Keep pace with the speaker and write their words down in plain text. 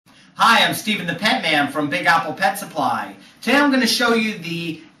Hi, I'm Steven the Pet Man from Big Apple Pet Supply. Today I'm going to show you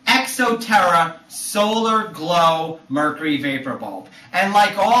the Exo Terra Solar Glo Mercury Vapor Bulb. And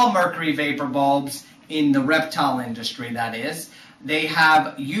like all mercury vapor bulbs in the reptile industry, that is, they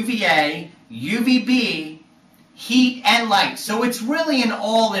have UVA, UVB, heat, and light. So it's really an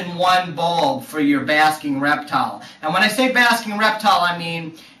all-in-one bulb for your basking reptile. And when I say basking reptile, I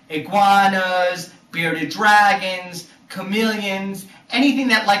mean iguanas, bearded dragons, chameleons, anything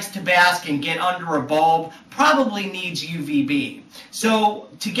that likes to bask and get under a bulb probably needs UVB. So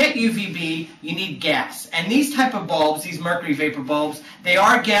to get UVB, you need gas. And these type of bulbs, these mercury vapor bulbs, they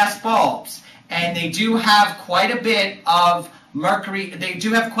are gas bulbs. And they do have quite a bit of mercury, they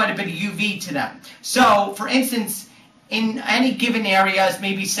do have quite a bit of UV to them. So, for instance, in any given areas,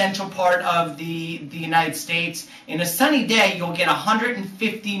 maybe central part of the United States, in a sunny day, you'll get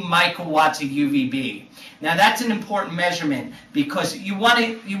 150 microwatts of UVB. Now that's an important measurement because you want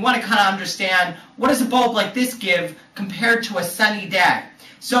to kind of understand what does a bulb like this give compared to a sunny day.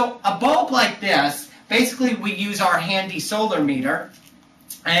 So a bulb like this, basically we use our handy solar meter,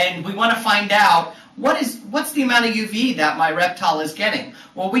 and we want to find out what's the amount of UV that my reptile is getting.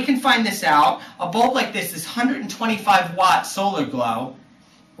 Well, we can find this out. A bulb like this is 125 watt solar glow.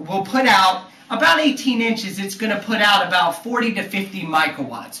 Will put out about 18 inches. It's going to put out about 40 to 50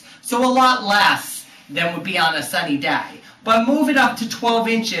 microwatts. So a lot less than would be on a sunny day. But move it up to 12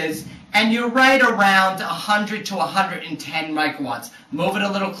 inches and you're right around 100 to 110 microwatts. Move it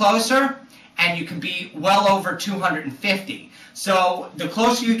a little closer and you can be well over 250. So the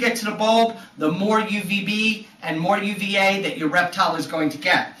closer you get to the bulb, the more UVB and more UVA that your reptile is going to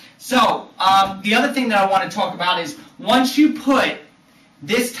get. So the other thing that I want to talk about is once you put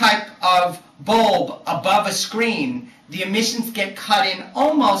this type of bulb above a screen, the emissions get cut in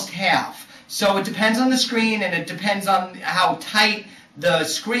almost half. So it depends on the screen and it depends on how tight the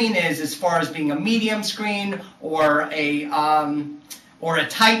screen is as far as being a medium screen or a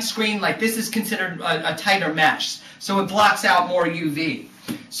tight screen. Like this is considered a tighter mesh. So it blocks out more UV.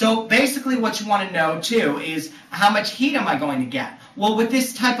 So basically what you want to know too is how much heat am I going to get? Well, with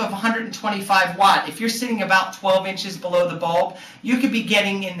this type of 125 watt, if you're sitting about 12 inches below the bulb, you could be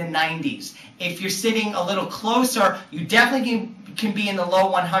getting in the 90s. If you're sitting a little closer, you definitely can be in the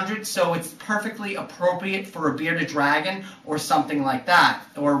low 100s, so it's perfectly appropriate for a bearded dragon or something like that,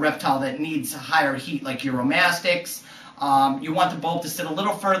 or a reptile that needs higher heat like uromastyx. You want the bulb to sit a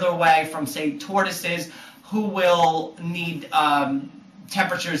little further away from, say, tortoises who will need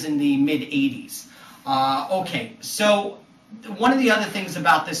temperatures in the mid-80s. Okay, so one of the other things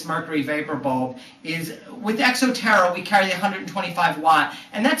about this mercury vapor bulb is with Exo Terra we carry the 125 watt,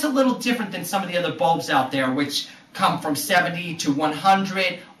 and that's a little different than some of the other bulbs out there which come from 70 to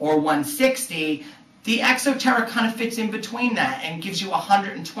 100 or 160. The Exo Terra kind of fits in between that and gives you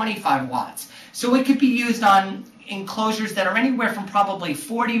 125 watts. So it could be used on enclosures that are anywhere from probably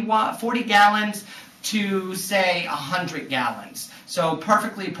 40 gallons to, say, 100 gallons. So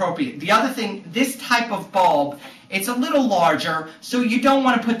perfectly appropriate. The other thing, this type of bulb, it's a little larger, so you don't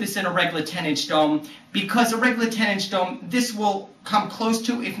want to put this in a regular 10-inch dome because a regular 10-inch dome, this will come close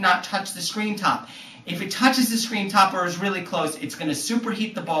to, if not touch the screen top. If it touches the screen top or is really close, it's going to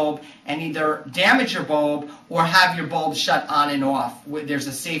superheat the bulb and either damage your bulb or have your bulb shut on and off. There's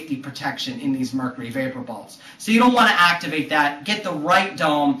a safety protection in these mercury vapor bulbs. So you don't want to activate that. Get the right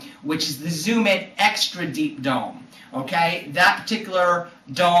dome, which is the Zoom It Extra Deep Dome. Okay, that particular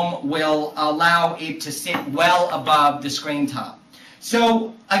dome will allow it to sit well above the screen top.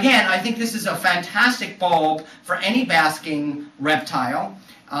 So again, I think this is a fantastic bulb for any basking reptile.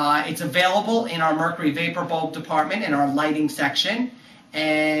 It's available in our mercury vapor bulb department in our lighting section.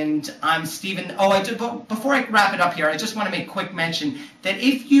 And I'm Steven. Before I wrap it up here, I just want to make quick mention that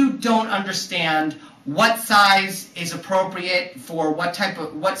if you don't understand what size is appropriate for what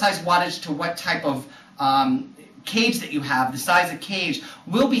size wattage to what type of cage that you have, the size of cage,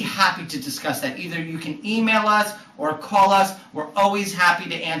 we'll be happy to discuss that. Either you can email us or call us. We're always happy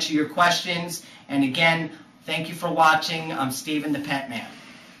to answer your questions. And again, thank you for watching. I'm Steven the Pet Man.